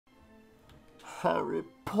Harry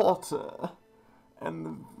Potter and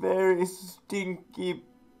the very stinky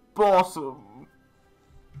bottom.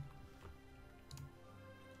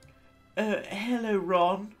 Hello,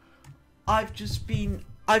 Ron. I've just been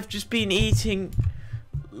eating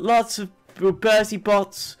lots of Bertie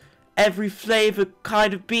Bott's every flavour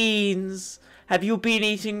kind of beans. Have you been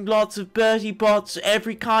eating lots of Bertie Bott's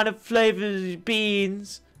every kind of flavour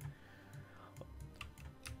beans?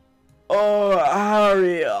 Oh,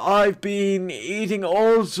 Harry, I've been eating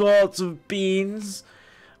all sorts of beans.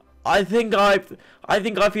 I think I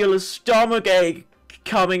feel a stomachache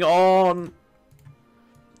coming on.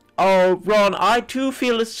 Oh, Ron, I too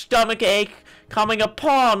feel a stomachache coming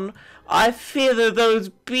upon. I fear that those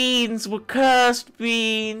beans were cursed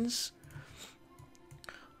beans.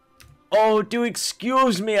 Oh, do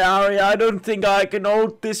excuse me, Harry. I don't think I can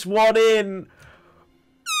hold this one in.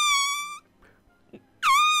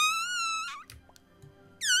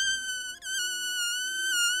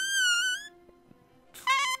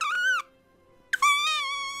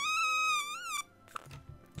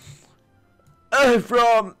 Oh,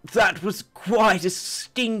 Ron, that was quite a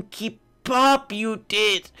stinky pop you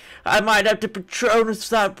did. I might have to Patronus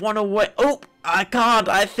that one away. Oh, I can't.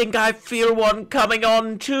 I think I feel one coming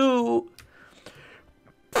on too.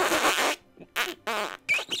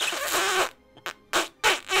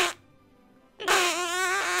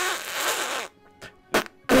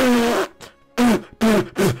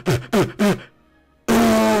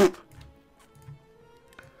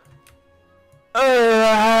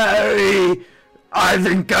 Harry, I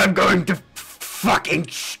think I'm going to fucking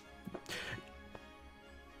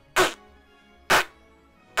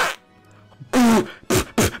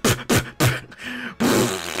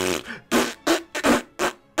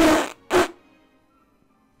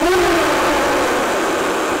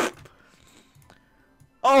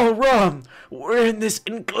Oh, Ron, we're in this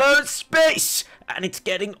enclosed space, and it's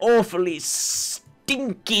getting awfully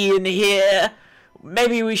stinky in here.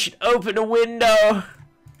 Maybe we should open a window.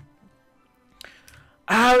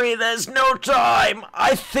 Harry, there's no time.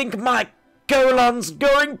 I think my colon's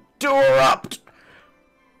going to erupt.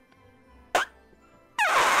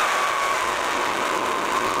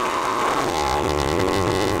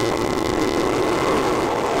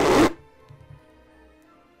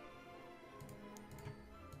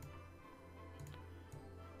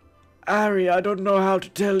 Harry, I don't know how to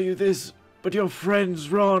tell you this, but your friend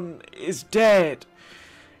Ron is dead.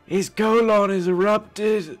 His colon is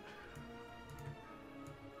erupted.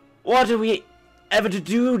 What are we ever to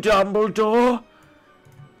do, Dumbledore?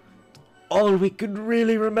 All we can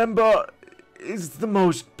really remember is the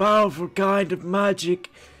most powerful kind of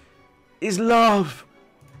magic is love.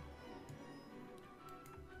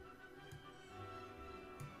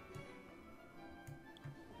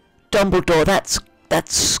 Dumbledore, that's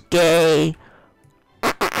gay.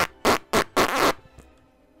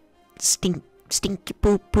 Stinky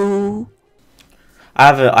poo poo.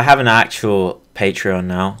 I have an actual Patreon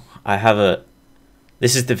now.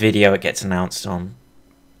 This is the video it gets announced on.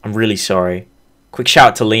 I'm really sorry. Quick shout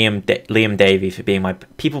out to Liam Davey for being my...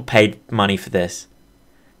 People paid money for this.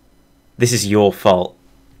 This is your fault.